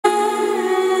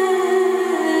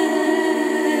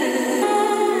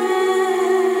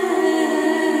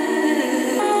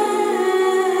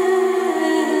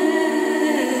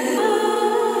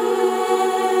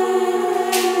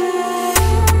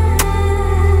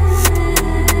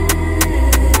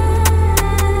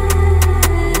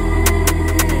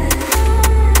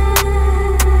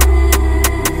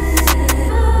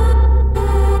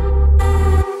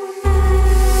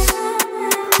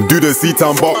Do the sit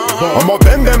and bop. I'ma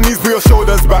bend them knees, put your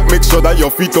shoulders back, make sure that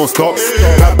your feet don't stop.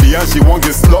 Happy and she won't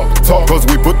get slopped top, cause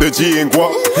we put the G in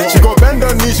guap. She go bend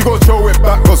her knees, she go throw it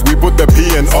back, cause we put the P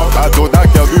in up. I told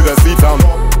that girl do the sit and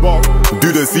bop.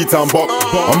 Do the sit and bop.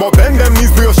 I'ma bend them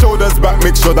knees, put your shoulders back,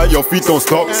 make sure that your feet don't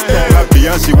stop. Happy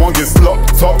and she won't get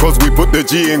slopped top, cause we put the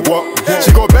G in guap.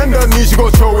 She go bend her knees, she go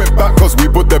throw it back, cause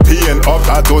we put the P in up.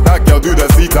 I told that girl do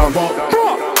the sit and bop.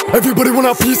 Everybody want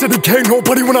a piece of the cake,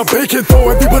 nobody wanna bake it though.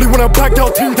 Everybody wanna back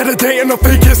out team to the date and the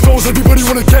fake it slows. Everybody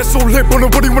wanna get so lit, but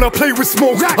nobody wanna play with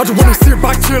smoke. I just wanna sit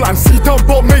back, chill and see down,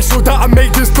 but make sure that I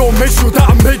make this dough. Make sure that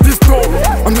I make this dough.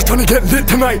 I'm just trying to get lit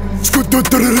tonight.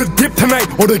 Dip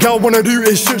tonight. All the gal wanna do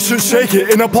is shake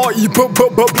it in a party, but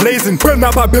blazing. Burn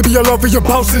that back, baby, I love you,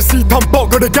 bouncing. Sit down,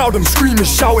 but got the gal, them screaming,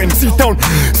 shouting. Sit down,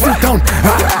 sit down.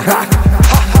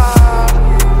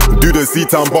 Do the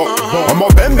sit and bop. I'ma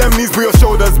bend them knees, put your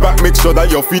shoulders back, make sure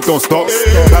that your feet don't stop.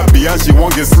 Happy and she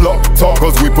won't get slopped top,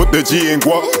 cause we put the G in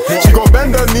guap. She go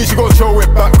bend her knees, she go throw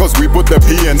it back, cause we put the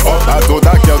P in up. I told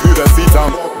that girl do the sit and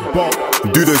bop.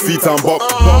 Do the sit and bop.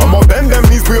 I'ma bend them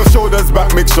knees, put your shoulders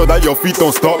back, make sure that your feet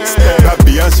don't stop.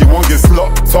 Happy and she won't get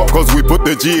slopped top, cause we put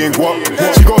the G in guap.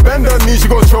 She go bend her knees, she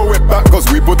go throw it back, cause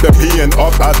we put the P in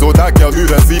up. I told that girl do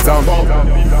the sit and bop.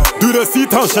 Do the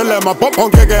seat on shelle, my bop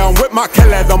on gege and whip my kelle.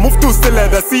 The move too still,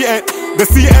 the C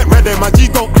ain't ready, my G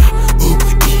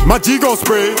gon'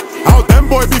 spray. Out them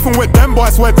boy beefing with them boy, I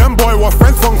swear them boy were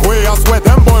friends from Quay. I swear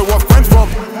them boy were friends from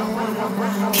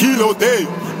Kilo Day.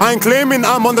 I ain't claiming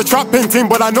I'm on the trapping team,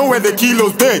 but I know where the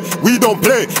kilos day. We don't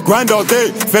play, grind all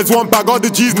day. Feds one bag, all the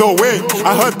G's, no way.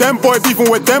 I heard them boy beefing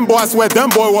with them boy, I swear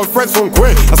them boy were friends from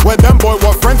Quay. I swear them boy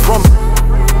were friends from.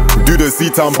 Do the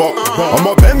sit and bop.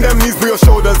 I'ma bend them knees, put your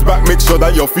shoulders back, make sure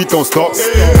that your feet don't stop.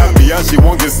 Happy and she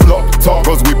won't get slopped top,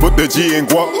 cause we put the G in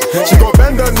guap. She go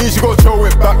bend her knees, she go throw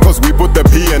it back, cause we put the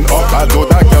P in up. I told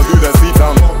that girl do the sit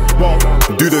and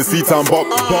bop. Do the sit and bop.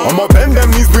 I'ma bend them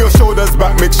knees, put your shoulders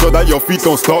back, make sure that your feet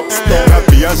don't stop.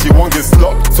 Happy and she won't get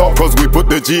slopped top, cause we put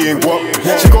the G in guap.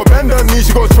 She go bend her knees,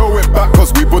 she go throw it back,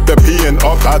 cause we put the P in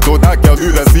up. I told that girl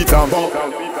do the sit and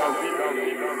bop.